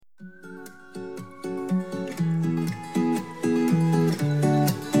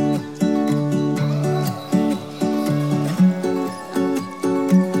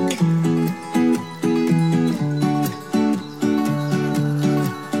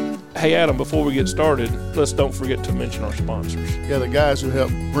Hey, Adam, before we get started, let's don't forget to mention our sponsors. Yeah, the guys who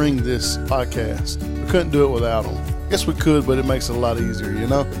helped bring this podcast. We couldn't do it without them. Guess we could, but it makes it a lot easier, you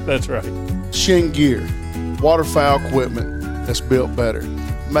know? That's right. Shin Gear, waterfowl equipment that's built better.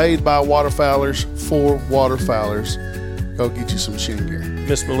 Made by waterfowlers for waterfowlers. Go get you some Shin Gear.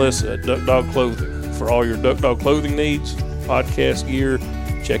 Miss Melissa at Duck Dog Clothing. For all your Duck Dog clothing needs, podcast gear,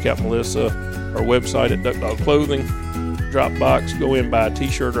 check out Melissa, our website at Duck Dog Clothing. Dropbox, go in, buy a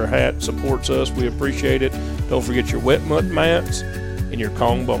t-shirt or a hat, supports us, we appreciate it. Don't forget your wet mud mats and your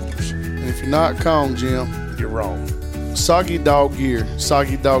Kong bumpers. And if you're not Kong, Jim, you're wrong. Soggy Dog Gear,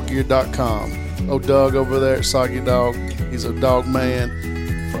 soggydoggear.com. Oh, Doug over there at Soggy Dog, he's a dog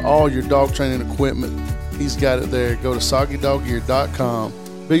man. For all your dog training equipment, he's got it there. Go to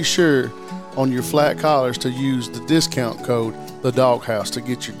soggydoggear.com. Be sure on your flat collars to use the discount code The Doghouse to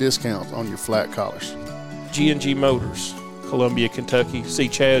get your discount on your flat collars. G&G Motors, Columbia, Kentucky. See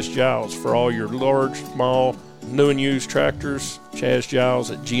Chaz Giles for all your large, small, new and used tractors. Chaz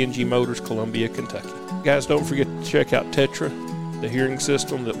Giles at G&G Motors, Columbia, Kentucky. Guys, don't forget to check out Tetra, the hearing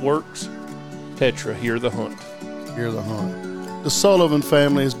system that works. Tetra, hear the hunt. Hear the hunt. The Sullivan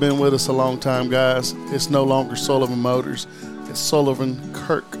family has been with us a long time, guys. It's no longer Sullivan Motors. It's Sullivan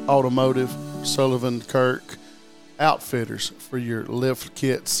Kirk Automotive, Sullivan Kirk Outfitters for your lift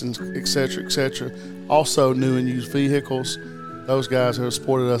kits and et cetera, also new and used vehicles. Those guys who have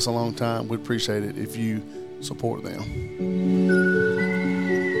supported us a long time, we'd appreciate it if you support them.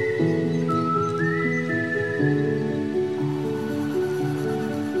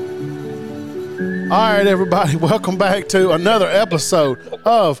 All right, everybody, welcome back to another episode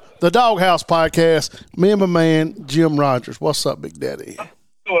of the Doghouse Podcast. Me and my man Jim Rogers. What's up, Big Daddy?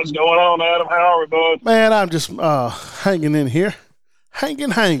 What's going on, Adam? How are we, bud? Man, I'm just hanging in here. Hanging.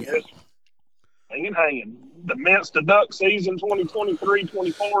 Yes. Hanging. The midst of duck season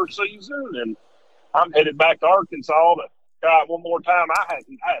 2023-24 season, and I'm headed back to Arkansas to try it one more time. I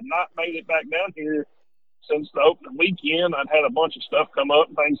had not made it back down here since the opening weekend. I'd had a bunch of stuff come up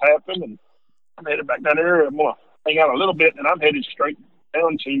and things happen, and I'm headed back down there. I'm going to hang out a little bit, and I'm headed straight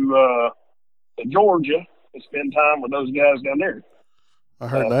down to Georgia to spend time with those guys down there. I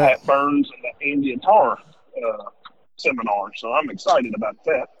heard that. Pat Burns and the Andy Tar seminar. So I'm excited about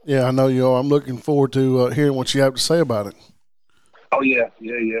that. Yeah, I know you are. I'm looking forward to hearing what you have to say about it. Oh, yeah,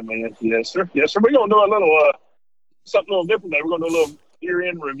 man. Yes, sir. We're going to do a little something a little different today. We're going to do a little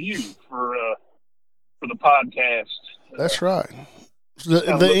year-end review for the podcast. That's right. Look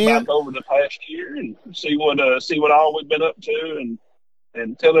back over the past year and see what all we've been up to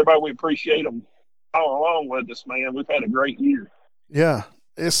and tell everybody we appreciate them all along with us, man. We've had a great year. Yeah,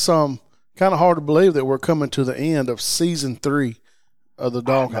 it's kind of hard to believe that we're coming to the end of season 3 of the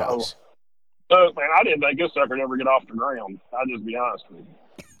Doghouse. Look, man, I didn't think this sucker would ever get off the ground. I'll just be honest with you.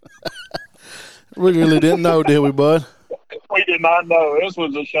 We really didn't know, did we, bud? We did not know. This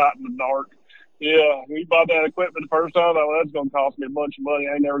was a shot in the dark. Yeah, we bought that equipment the first time. I thought, that's going to cost me a bunch of money.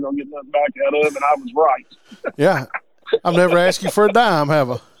 I ain't never going to get nothing back out of it, and I was right. Yeah, I've never asked you for a dime,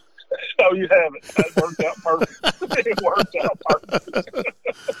 have I? No, you haven't. That worked out perfect. It worked out perfect.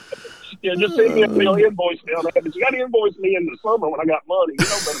 Yeah, just send me a bill, invoice me on that. But you got to invoice me in the summer when I got money. You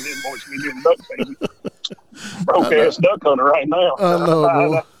don't better invoice me during duck season. Broke-ass duck hunter right now. I know,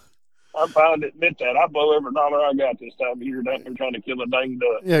 boy. I'm fine to admit that. I blow every dollar I got this time of year down there trying to kill a dang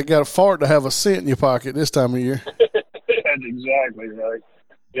duck. Yeah, got a fart to have a cent in your pocket this time of year. That's exactly right.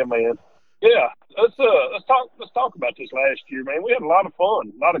 Yeah, man. Yeah, let's talk about this last year, man. We had a lot of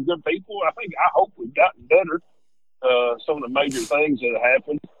fun, a lot of good people. I hope we've gotten better. Some of the major things that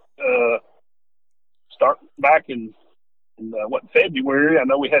happened. Start back in February. I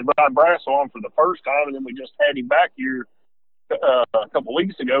know we had Ryan Brasso on for the first time, and then we just had him back here a couple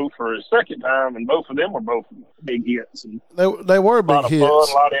weeks ago for his second time, and both of them were both big hits. And they were big hits. A lot of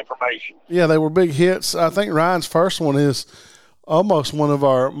fun, a lot of information. Yeah, they were big hits. I think Ryan's first one is almost one of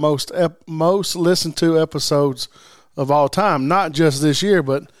our most listened to episodes of all time, not just this year,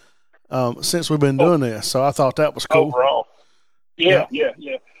 but since we've been doing this. So I thought that was cool. Overall. Yeah.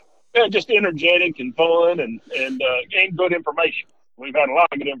 Just energetic and fun and good information. We've had a lot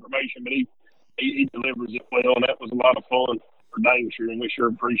of good information, but he delivers it well, and that was a lot of fun for dang sure, and we sure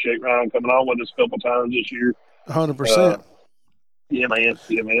appreciate Ryan coming on with us a couple times this year. 100%. Yeah, man.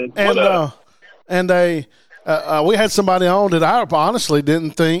 And we had somebody on that I honestly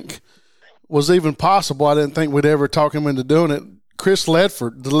didn't think was even possible. I didn't think we'd ever talk him into doing it. Chris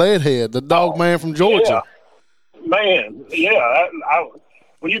Ledford, the Leadhead, the dog man from Georgia. Yeah. Man, yeah.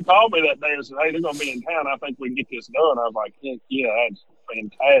 When you called me that day and said, hey, they're going to be in town, I think we can get this done. I was like, heck yeah, that's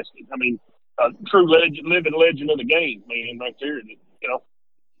fantastic. I mean, a true living legend of the game, man, right there. You know,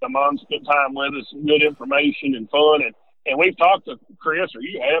 come on, spend time with us, some good information and fun. And we've talked to Chris, or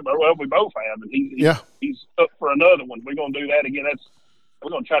you have, or well, we both have, and he's up for another one. We're going to do that again. We're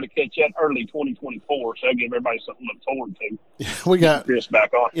going to try to catch that early 2024, so I'll give everybody something to look forward to. Yeah, we got Chris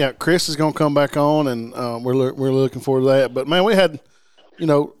back on. Yeah, Chris is going to come back on, and we're looking forward to that. But man, we had, a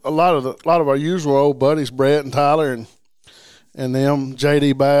lot of our usual old buddies, Brett and Tyler, and them,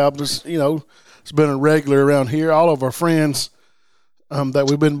 JD Babb. Just, it's been a regular around here. All of our friends that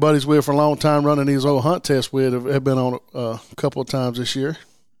we've been buddies with for a long time, running these old hunt tests with, have been on a couple of times this year.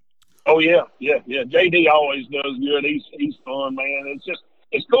 Oh yeah. JD always does good. He's fun, man.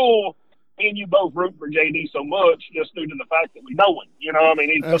 It's cool. Me and you both root for JD so much just due to the fact that we know him.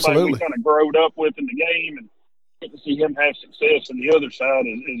 He's somebody we kind of growed up with in the game, and get to see him have success on the other side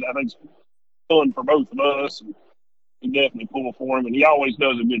is I think, fun for both of us. And we definitely pull for him, and he always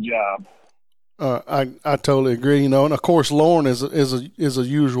does a good job. I totally agree. And of course, Lauren is a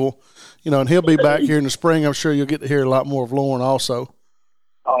usual. And he'll be back here in the spring. I'm sure you'll get to hear a lot more of Lauren also.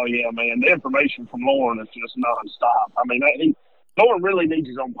 Oh yeah, man! The information from Lauren is just nonstop. Lauren really needs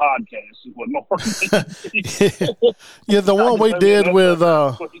his own podcast, is what Lauren needs. Yeah, the one we did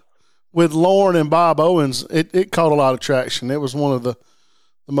with Lauren and Bob Owens, it caught a lot of traction. It was one of the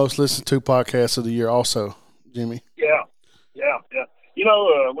most listened to podcasts of the year also, Jimmy. Yeah.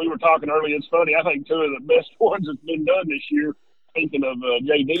 We were talking earlier, it's funny, I think two of the best ones that's been done this year, thinking of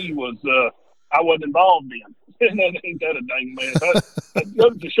JD, was I wasn't involved in. And ain't that a dang man? That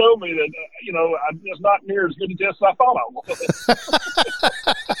goes to show me that, I'm just not near as good a test as I thought I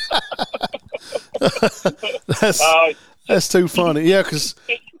was. That's too funny. Yeah, because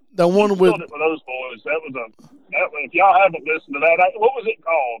the one with those boys, if y'all haven't listened to that, what was it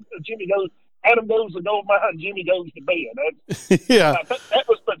called? Adam goes to gold mine, Jimmy goes to bed. Yeah. That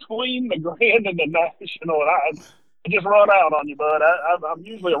was between the Grand and the National, and I just run out on you, bud. I'm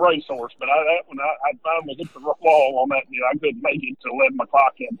usually a racehorse, but I finally hit the wall on that deal. I couldn't make it till 11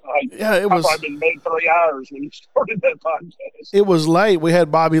 o'clock at night. Yeah, it was. I've probably been made 3 hours when you started that podcast. It was late. We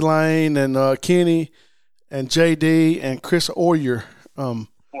had Bobby Lane and Kenny and JD and Chris Oyer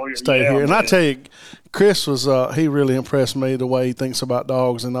stay here. And I tell you, Chris was he really impressed me the way he thinks about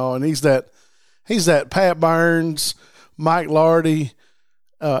dogs and all. And he's that Pat Burns, Mike Lardy,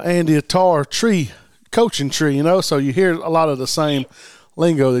 Andy Attar coaching tree, so you hear a lot of the same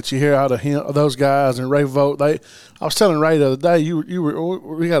lingo that you hear out of those guys. And Ray Vogt, I was telling Ray the other day,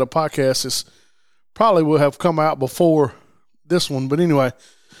 we had a podcast that's probably will have come out before this one, but anyway,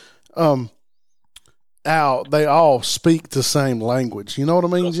 they all speak the same language. You know what I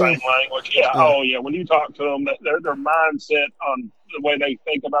mean, Jim? Same language, yeah. Oh yeah. When you talk to them, their mindset on the way they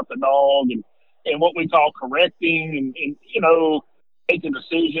think about the dog and what we call correcting and making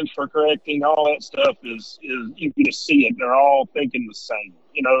decisions for correcting, all that stuff is you can just see it. They're all thinking the same.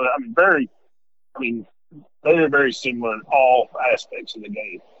 Very, very similar in all aspects of the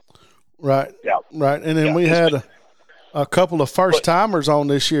game. Right. Yeah. Right. And then we had a couple of first timers on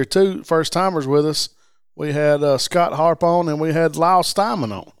this year too. First timers with us. We had Scott Harp on, and we had Lyle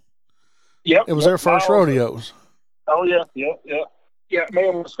Steinman on. Yep. It was their first rodeos. Oh yeah. Yeah,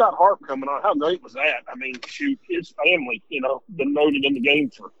 man, with Scott Harp coming on, how great was that? Shoot, his family, been noted in the game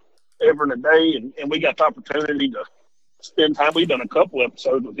for ever and a day, and we got the opportunity to spend time. We've done a couple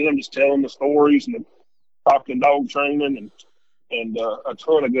episodes with him, just telling the stories and talking dog training and a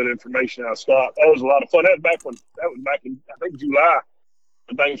ton of good information out of Scott. That was a lot of fun. That was back in, I think, July,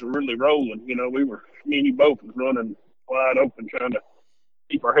 when things were really rolling. Me and you both was running wide open, trying to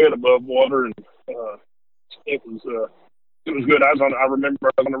keep our head above water, and it was good. I remember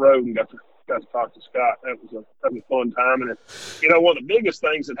I was on the road and got to talk to Scott. That was a fun time. And one of the biggest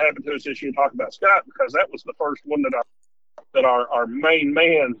things that happened to us this year, talk about Scott, because that was the first one that our main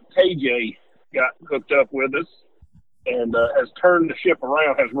man KJ got hooked up with us and has turned the ship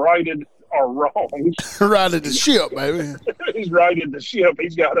around, has righted our wrongs. Righted the ship, baby. He's righted the ship.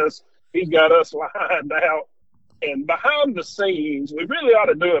 He's got us lined out. And behind the scenes, we really ought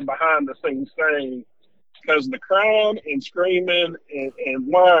to do a behind the scenes thing. Because the crying and screaming and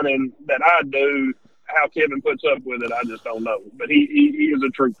whining that I do, how Kevin puts up with it, I just don't know. But he is a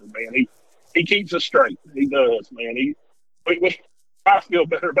trooper, man. He keeps us straight. He does, man. I feel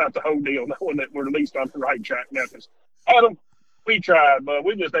better about the whole deal knowing that we're at least on the right track now. Because Adam, we tried, but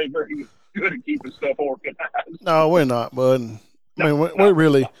we just ain't very good at keeping stuff organized. No, we're not, bud. We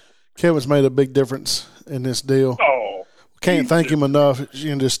really, Kevin's made a big difference in this deal. Oh, can't thank him enough.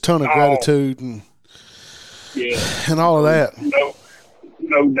 Just ton of gratitude and all of that.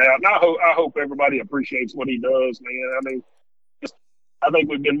 No doubt. And I hope everybody appreciates what he does, man. I think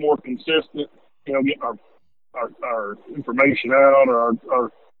we've been more consistent, getting our information out, or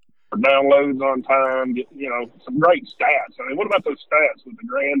our downloads on time, get, some great stats. I mean, what about those stats with the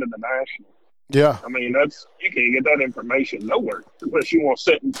Grand and the National? Yeah. I mean, you can't get that information nowhere unless you want to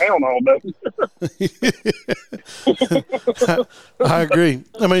sit in town all day. I agree.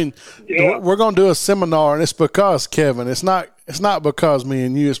 I mean, we're going to do a seminar, and it's because Kevin. It's not because me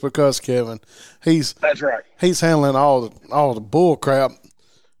and you. It's because Kevin. That's right. He's handling all the bull crap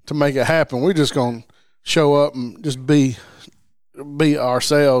to make it happen. We're just going to show up and just be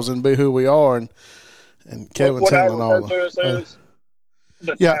ourselves and be who we are, and Kevin's handling all the talent.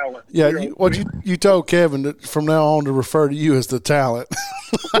 Yeah, you told Kevin that from now on to refer to you as the talent.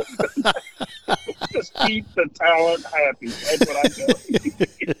 Just keep the talent happy. That's what I tell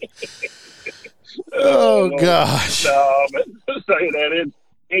you. Oh gosh. No, but to say that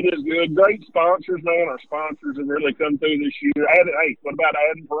it is good. Great sponsors, man. Our sponsors have really come through this year. Hey, what about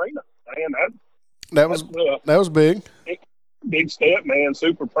adding Farina? Man, that was big. Big step, man.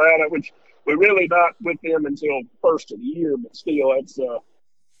 Super proud of which we're really not with them until first of the year, but still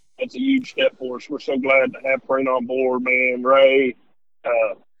that's a huge step for us. We're so glad to have Farina on board, man. Ray,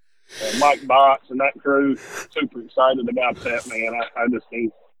 Mike Botts and that crew, super excited about that, man. I just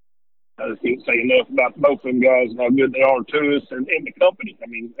can't say enough about both of them guys and how good they are to us and the company. I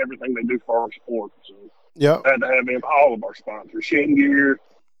mean, everything they do for our sport. So had to have him, all of our sponsors, Shin Gear.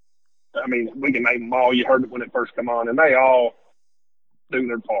 I mean, we can name them all. You heard it when it first come on, and they all do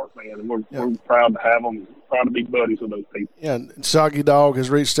their part, man. And we're proud to have them, proud to be buddies with those people. Yeah, Soggy Dog has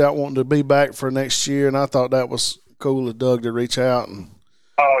reached out wanting to be back for next year, and I thought that was cool of Doug to reach out.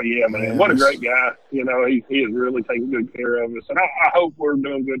 Oh, yeah, man. What a great guy. He has really taken good care of us. And I hope we're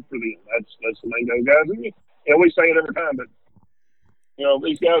doing good for them. That's the main goal, guys. And we say it every time, but,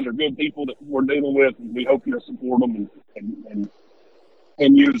 these guys are good people that we're dealing with, and we hope you'll support them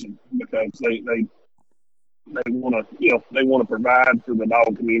and use them because they want to provide for the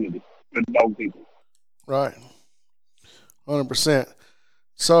dog community, for the dog people. Right. 100%.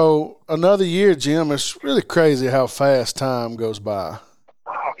 So another year, Jim, it's really crazy how fast time goes by.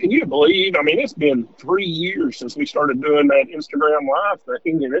 Oh, can you believe? I mean, it's been 3 years since we started doing that Instagram Live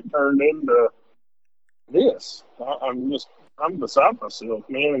thing, and it turned into this. I'm beside myself,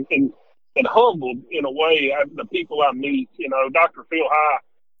 man, and humbled in a way. The people I meet, Dr. Phil High,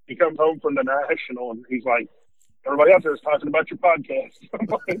 he comes home from the National, and he's like, everybody out there is talking about your podcast.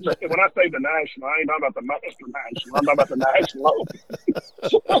 When I say the National, I ain't talking about the Master National. I'm talking about the National.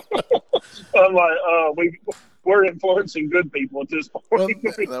 I'm like, we're influencing good people at this point.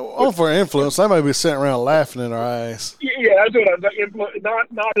 Well, for influence, they may be sitting around laughing in our eyes. Yeah, that's what I'm saying.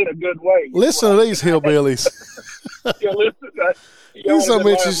 Not in a good way. Listen to these hillbillies. Listen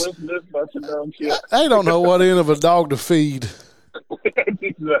to this bunch of dumb shit. They don't know what end of a dog to feed. That's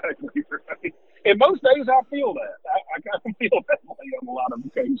exactly right. And most days I feel that. I kind of feel that way on a lot of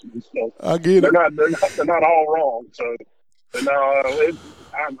occasions. So I get it. They're not all wrong. So, but no,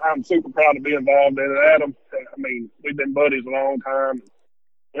 I'm super proud to be involved in it, Adam. I mean, we've been buddies a long time.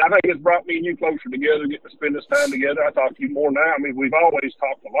 And I think it's brought me and you closer together, getting to spend this time together. I talk to you more now. I mean, we've always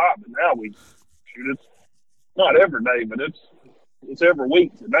talked a lot, but now it's not every day, but it's every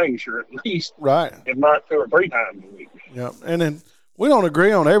week for dang sure, at least. Right. If not 2 or 3 times a week. Yeah. And then we don't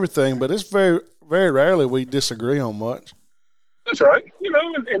agree on everything, but it's very, very rarely we disagree on much. That's right.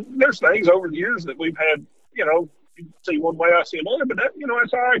 And there's things over the years that we've had, you see one way, I see another, but that,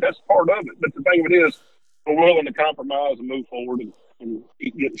 that's all right. That's part of it. But the thing of it is, we're willing to compromise and move forward and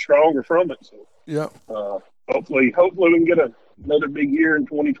keep getting stronger from it. So, yeah. Hopefully we can get another big year in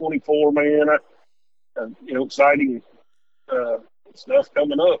 2024, man. Exciting stuff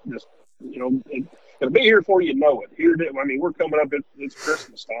coming up. Just, it's going to be here before you know it. We're coming up. It's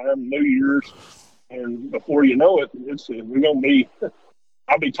Christmas time, New Year's, and before you know it, we're going to be.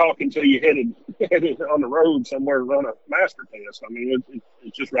 I'll be talking to you headed on the road somewhere to run a master test. I mean,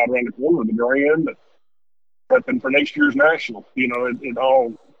 it's just right around the corner of the Grand. Prepping for next year's National. It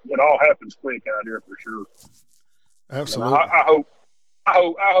all happens quick out here for sure. Absolutely. I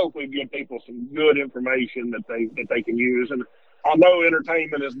hope we give people some good information that they can use. And I know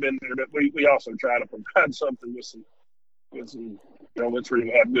entertainment has been there, but we also try to provide something with some let's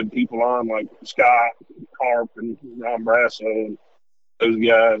really have good people on like Scott, Harp, and Ron Brasso, and those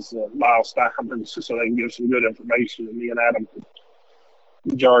guys, Lyle Steinman, so they can give some good information. And me and Adam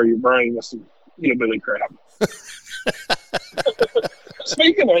can jar your brain with some hillbilly crap.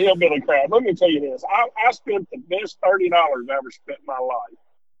 Speaking of hillbilly crap, let me tell you this. I spent the best $30 I ever spent in my life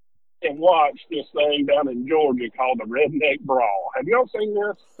and watched this thing down in Georgia called the Redneck Brawl. Have y'all seen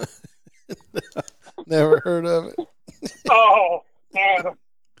this? Never heard of it. Oh,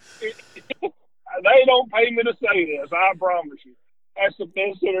 they don't pay me to say this, I promise you. That's the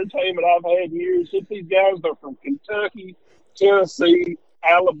best entertainment I've had in years. Since these guys are from Kentucky, Tennessee,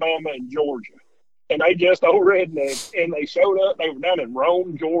 Alabama, and Georgia. And they just old rednecks. And they showed up. They were down in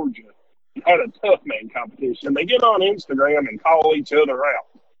Rome, Georgia. And had a tough man competition. They get on Instagram and call each other out.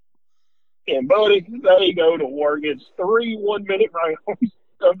 And, buddy, they go to work. It's 3 1-minute rounds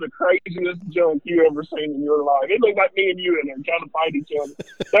of the craziest junk you ever seen in your life. It looked like me and you in there trying to fight each other.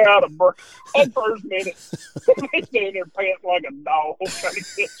 They're out of breath. That first minute, they stand there panting like a dog trying to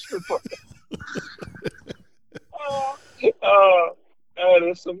catch your breath. That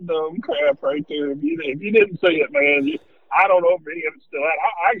is some dumb crap right there. If you didn't see it, man, I don't know if any of it's still out.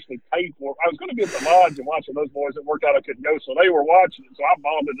 I actually paid for it. I was going to get the lodge and watching those boys. It worked out I couldn't go, so they were watching it. So I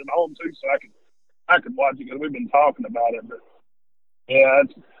bonded it home too, so I could watch it because we've been talking about it. But yeah,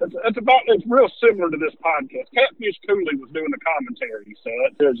 it's real similar to this podcast. Catfish Cooley was doing the commentary, so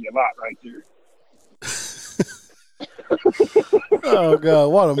that tells you a lot right there. Oh God,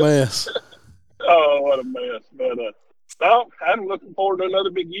 what a mess! Oh, what a mess! But no, I'm looking forward to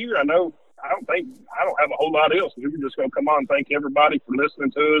another big year. I don't have a whole lot else. We were just going to come on and thank everybody for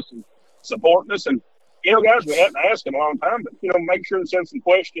listening to us and supporting us. And, guys, we hadn't asked in a long time, but, make sure to send some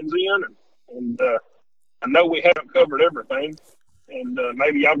questions in. And I know we haven't covered everything. And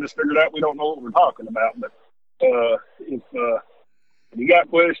maybe y'all just figured out we don't know what we're talking about. But if you got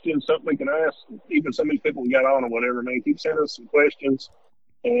questions, something we can ask, even some of these people we got on or whatever, man, keep sending us some questions.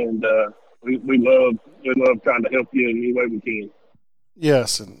 And we love trying to help you in any way we can.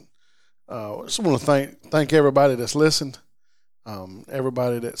 Yes, and I just want to thank everybody that's listened,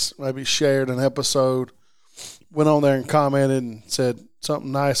 everybody that's maybe shared an episode, went on there and commented and said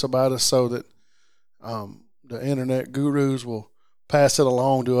something nice about us so that the internet gurus will pass it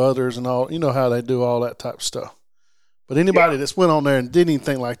along to others and all. You know how they do all that type of stuff. But anybody that's went on there and did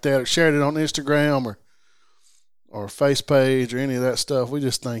anything like that or shared it on Instagram or face page or any of that stuff, we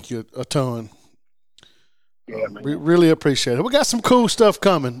just thank you a ton. Yeah, we really appreciate it. We got some cool stuff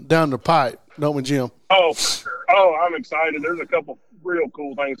coming down the pipe, don't we, Jim? Oh, for sure. Oh, I'm excited. There's a couple real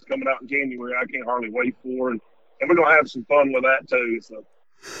cool things coming out in January I can't hardly wait for. And we're going to have some fun with that, too. So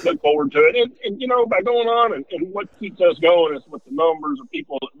look forward to it. And by going on and what keeps us going is with the numbers of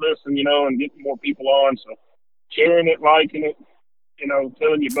people that listen, and getting more people on. So sharing it, liking it,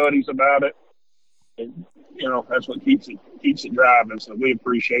 telling your buddies about it. And, that's what keeps it driving. So we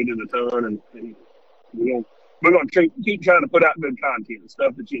appreciate it a ton. And we're going to keep trying to put out good content and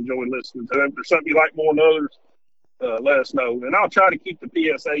stuff that you enjoy listening to. If there's something you like more than others, let us know. And I'll try to keep the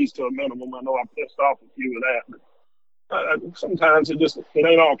PSAs to a minimum. I know I pissed off a few of that, but sometimes it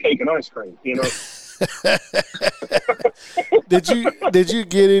ain't all cake and ice cream, Did you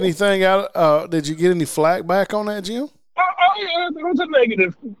get anything out? Did you get any flack back on that, Jim? Yeah, there was a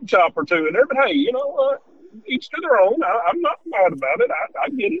negative chop or two in there, but hey, each to their own. I'm not mad about it. I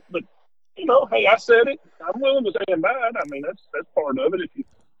get it, but hey, I said it. I'm willing to stand by it. I mean, that's part of it. If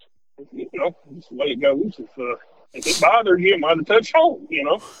that's the way it goes. If it bothers you, it might have touched home.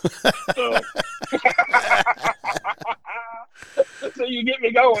 So. So you get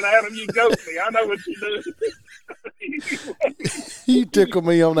me going, Adam. You goat me. I know what you do. You tickled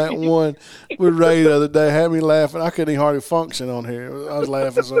me on that one with Ray the other day. Had me laughing. I couldn't even hardly function on here. I was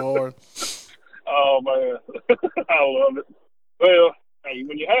laughing so hard. Oh man, I love it. Well. Hey,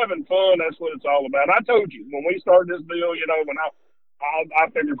 when you're having fun, that's what it's all about. I told you, when we started this deal, when I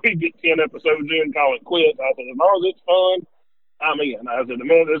figured we'd get 10 episodes in, call it quits. I said, as long as it's fun, I'm in. I said, the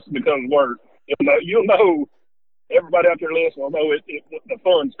minute this becomes work, you'll know, everybody out there listening will know the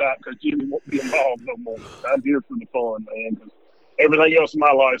fun stopped because Jimmy won't be involved no more. I'm here for the fun, man, because everything else in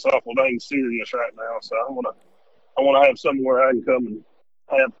my life's awful dang serious right now. So I want to have somewhere I can come and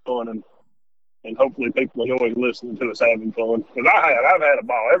have fun and hopefully people enjoy listening to us having fun. Because I've had a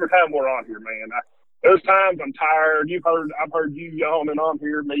ball every time we're on here, man. There's times I'm tired. I've heard you yawning on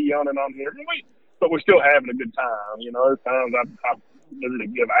here, me yawning on here, but we're still having a good time. There's times I literally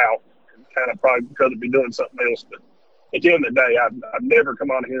give out, kind of probably because I'd be doing something else. But at the end of the day, I've never come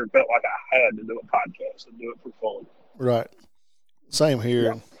on here and felt like I had to do a podcast and do it for fun. Right. Same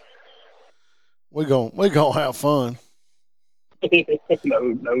here. Yeah. We're gonna have fun.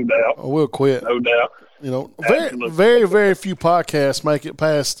 No doubt. Or we'll quit. No doubt. Very, very, very few podcasts make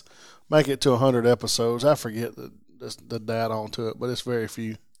it to 100 episodes. I forget the data onto it, but it's very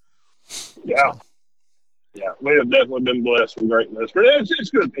few. Yeah. So. Yeah, we have definitely been blessed with great listeners.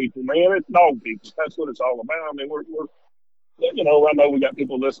 It's good people, man. It's dog people. That's what it's all about. I mean, we're I know we got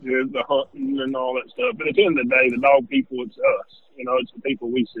people listening to the hunting and all that stuff, but at the end of the day, the dog people, it's us. It's the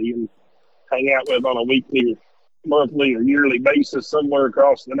people we see and hang out with on a weekly, monthly, or yearly basis somewhere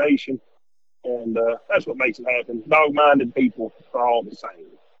across the nation. And that's what makes it happen. Dog-minded people are all the same.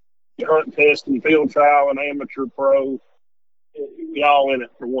 You hunt, test, and field trial, and amateur pro, we all in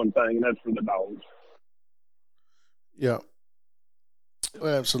it for one thing, and that's for the dogs. Yeah.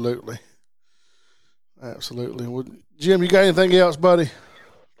 Absolutely. Absolutely. Well, Jim, you got anything else, buddy?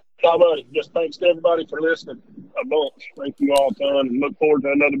 No, buddy. Just thanks to everybody for listening a bunch. Thank you all a ton, and look forward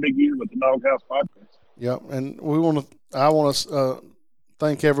to another big year with the Doghouse Podcast. Yep, and I want to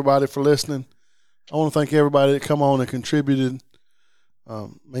thank everybody for listening. I want to thank everybody that come on and contributed.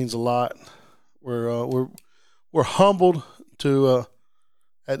 Means a lot. We're humbled to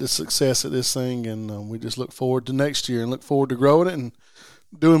at the success of this thing, and we just look forward to next year and look forward to growing it and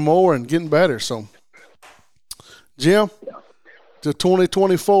doing more and getting better. So, Jim, to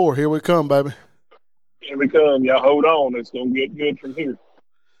 2024, here we come, baby. Here we come. Y'all hold on. It's going to get good from here.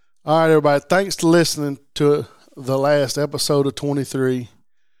 All right, everybody. Thanks for listening to the last episode of 23.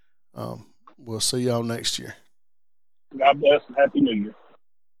 We'll see y'all next year. God bless and Happy New Year.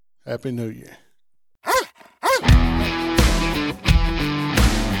 Happy New Year.